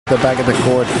the back of the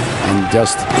court, and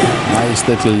just nice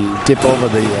little dip over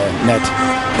the net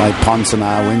by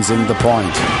Ponsonat wins him the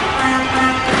point.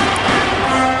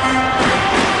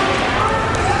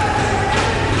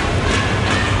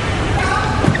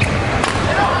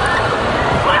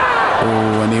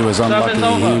 When he was unlucky,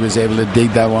 he was able to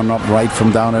dig that one up right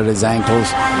from down at his ankles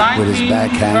with his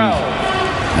backhand.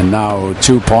 And now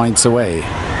 2 points away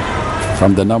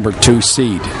from the number 2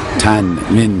 seed, Tan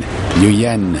Minh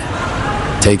Nguyen,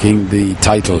 taking the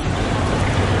title.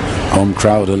 Home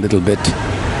crowd a little bit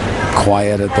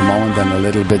quiet at the moment and a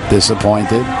little bit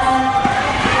disappointed.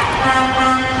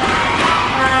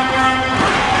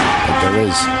 But there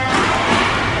is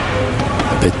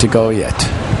a bit to go yet.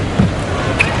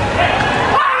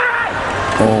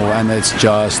 Oh, and it's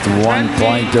just 1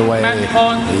 point away.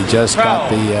 He just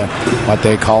got the what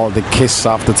they call the kiss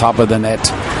off the top of the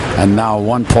net, and now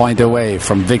 1 point away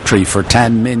from victory for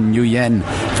Tan Minh Nguyen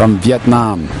from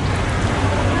Vietnam.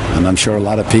 And I'm sure a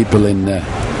lot of people in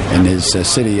his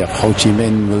city of Ho Chi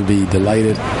Minh will be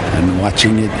delighted and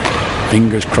watching it.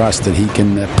 Fingers crossed that he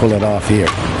can pull it off here.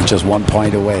 Just 1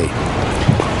 point away.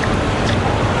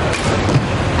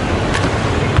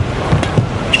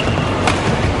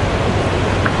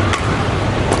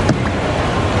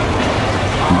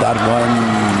 That one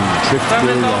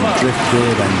drifted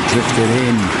and drifted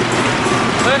in.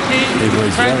 It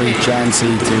was very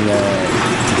chancy to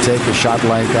take a shot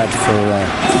like that for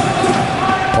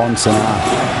Ponsonat,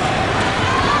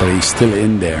 but he's still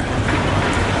in there.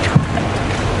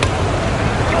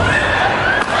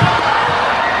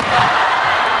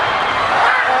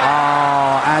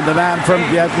 Oh, and the man from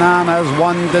Vietnam has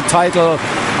won the title.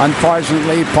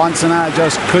 Unfortunately, Ponsonat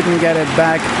just couldn't get it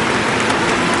back.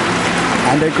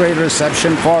 And a great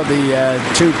reception for the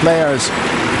two players.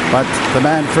 But the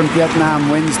man from Vietnam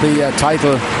wins the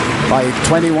title by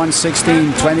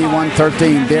 21-16,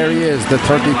 21-13. There he is, the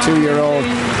 32-year-old.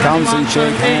 Comes and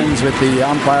shake hands with the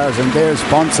umpires. And there's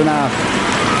Ponsonat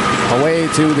away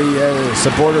to the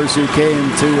supporters who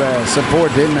came to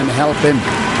support him and help him.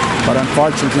 But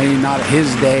unfortunately, not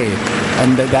his day.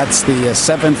 And that's the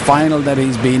seventh final that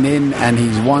he's been in, and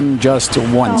he's won just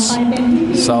once.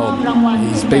 So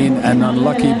he's been an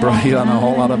unlucky bride on a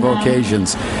whole lot of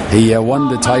occasions. He won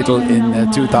the title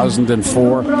in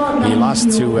 2004. He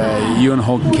lost to Yoon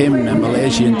Ho Kim in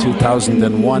Malaysia in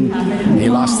 2001. He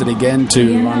lost it again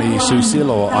to Ronnie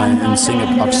Susilo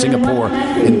of Singapore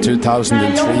in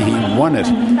 2003. He won it,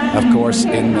 of course,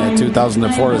 in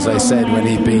 2004, as I said, when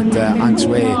he beat Ang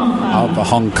Sui of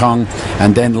Hong Kong.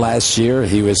 And then last year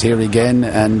he was here again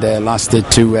and lost it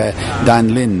to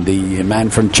Dan Lin, the man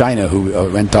from China,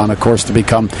 who went on, of course, to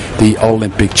become the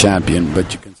Olympic champion.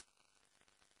 But you can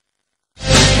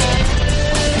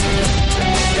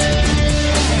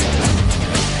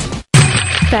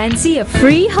fancy a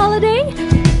free holiday?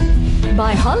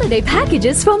 Buy holiday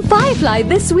packages from Firefly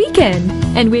this weekend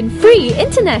and win free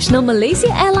International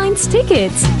Malaysia Airlines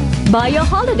tickets. Buy your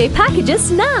holiday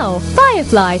packages now.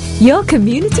 Firefly, your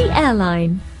community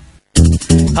airline.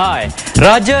 Hai,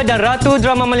 Raja dan Ratu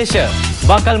Drama Malaysia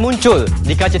bakal muncul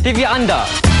di kaca TV anda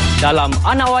dalam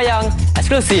Anak Wayang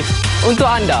eksklusif untuk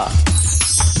anda.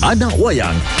 Anak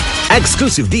Wayang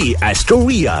eksklusif di Astro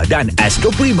Ria dan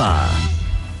Astro Prima.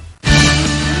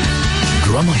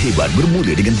 Drama hebat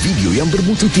bermula dengan video yang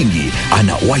bermutu tinggi.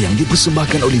 Anak Wayang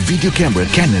dipersembahkan oleh video kamera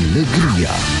Canon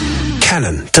Negria.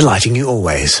 Canon, delighting you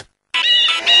always.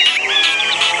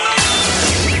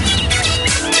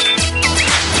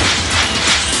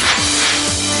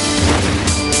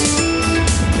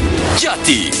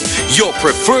 Jati, your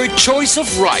preferred choice of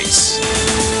rice.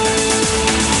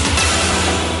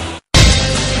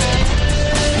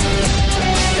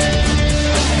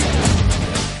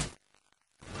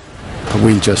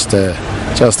 We'll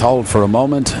just hold for a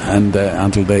moment and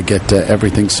until they get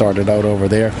everything sorted out over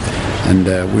there, and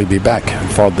we'll be back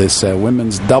for this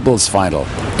women's doubles final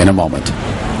in a moment.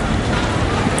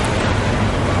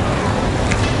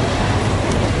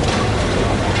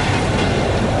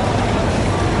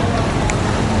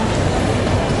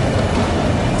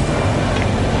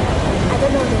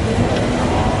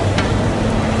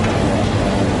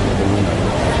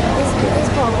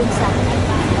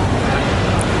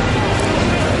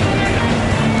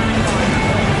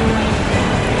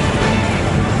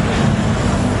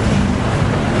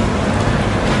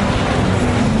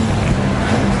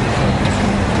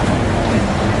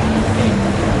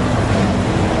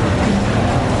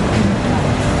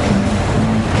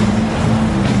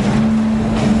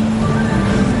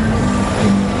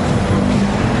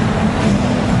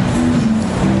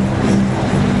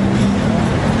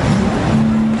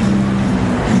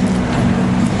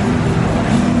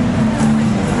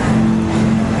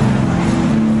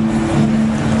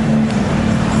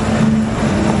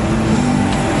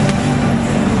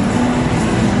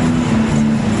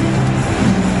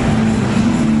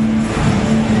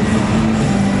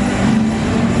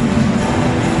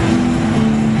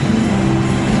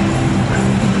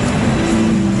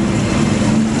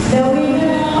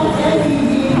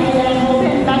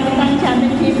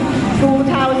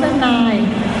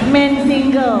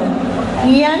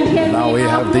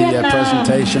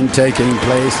 presentation taking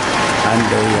place, and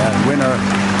the winner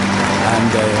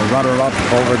and the runner-up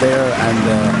over there, and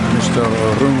Mr.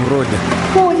 Rumrud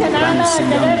will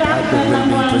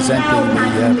be presenting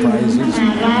the prizes.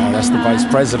 That's the Vice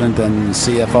President and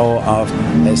CFO of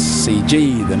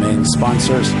SCG, the main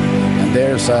sponsors. And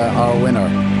there's our winner,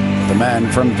 the man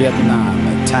from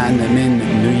Vietnam, Tan Minh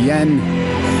Nguyen.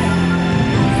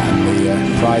 And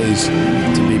the prize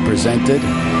to be presented.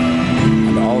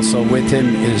 And also with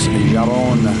him is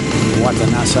Jaron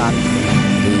Watanasan,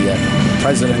 the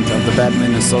President of the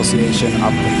Badminton Association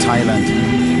of Thailand,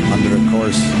 under, of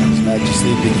course, His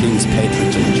Majesty the King's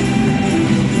patronage.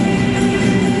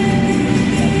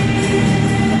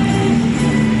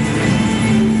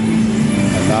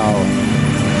 And now,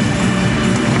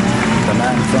 the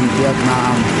man from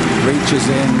Vietnam reaches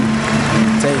in,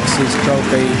 takes his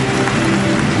trophy,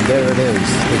 and there it is,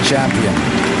 the champion,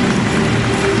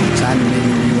 Tan Minh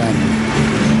Nguyen.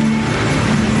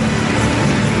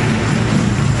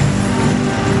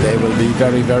 They will be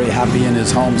very, very happy in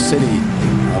his home city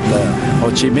of Ho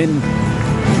Chi Minh.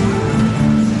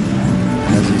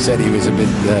 And as he said, he was a bit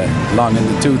long in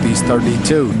the tooth. He's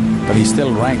 32, but he's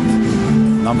still ranked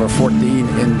number 14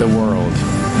 in the world.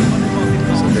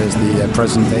 So there's the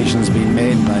presentations being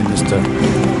made by Mr.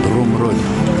 Rumrud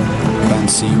Van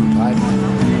Siupai,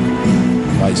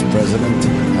 Vice President,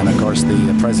 and of course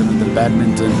the President of the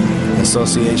Badminton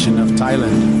Association of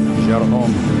Thailand,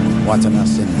 Jerome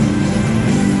Watanasin.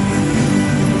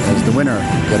 As the winner,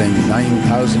 getting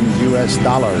 $9,000 US.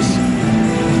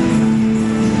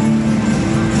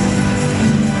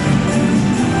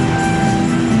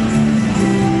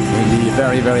 He'll be a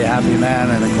very, very happy man,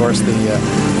 and of course the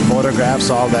photographs,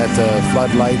 all that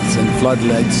floodlights and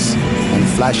floodlights and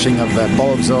flashing of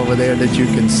bulbs over there that you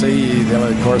can see, they'll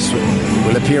of course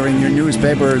will appear in your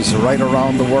newspapers right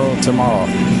around the world tomorrow.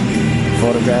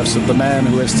 Photographs of the man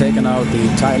who has taken out the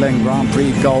Thailand Grand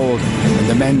Prix gold in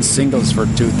the men's singles for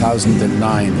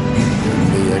 2009.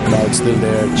 The crowd still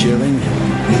there cheering,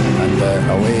 and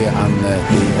away on the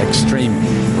extreme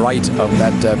right of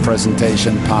that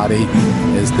presentation party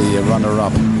is the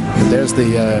runner-up. But there's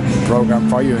the program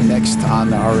for you. Next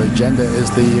on our agenda is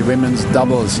the women's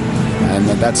doubles, and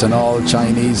that's an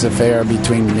all-Chinese affair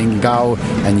between Ling Gao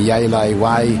and Yai Lai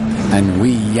Wai and Wei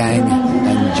Yang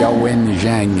and Zhao Wen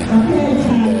Zhang.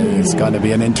 It's going to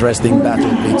be an interesting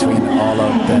battle between all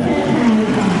of them.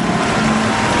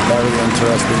 Very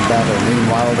interesting battle.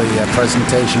 Meanwhile, the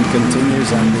presentation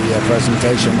continues, and the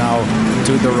presentation now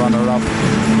to the runner-up,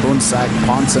 Bunsak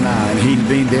Ponsana, and he'd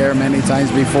been there many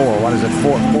times before. What is it?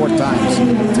 Four times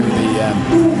to the.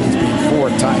 He's been 4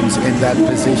 times in that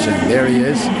position. There he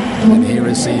is, and he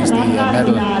receives the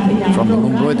medal from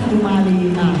Rumrud,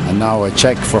 and now a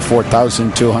check for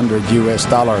 $4,200 US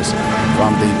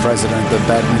from the President of the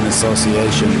Badminton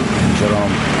Association,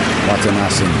 Jerome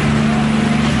Watanasin.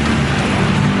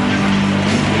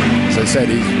 As I said,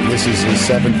 this is his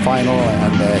 7th final,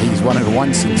 and he's won it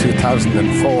once in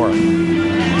 2004.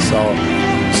 So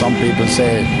some people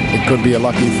say it could be a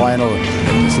lucky final.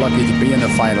 He's lucky to be in the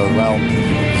final. Well,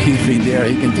 he's been there.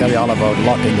 He can tell you all about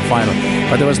luck in the final.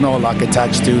 But there was no luck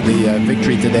attached to the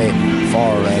victory today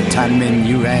for Tan Minh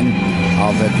Nguyen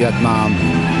of Vietnam.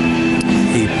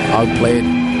 He outplayed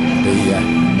the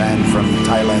man from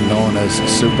Thailand known as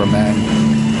Superman.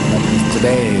 But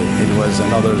today it was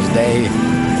another's day.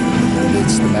 And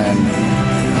it's the man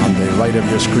on the right of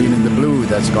your screen in the blue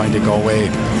that's going to go away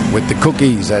with the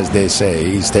cookies, as they say.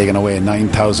 He's taken away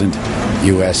 $9,000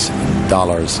 US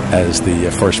as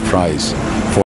the first prize.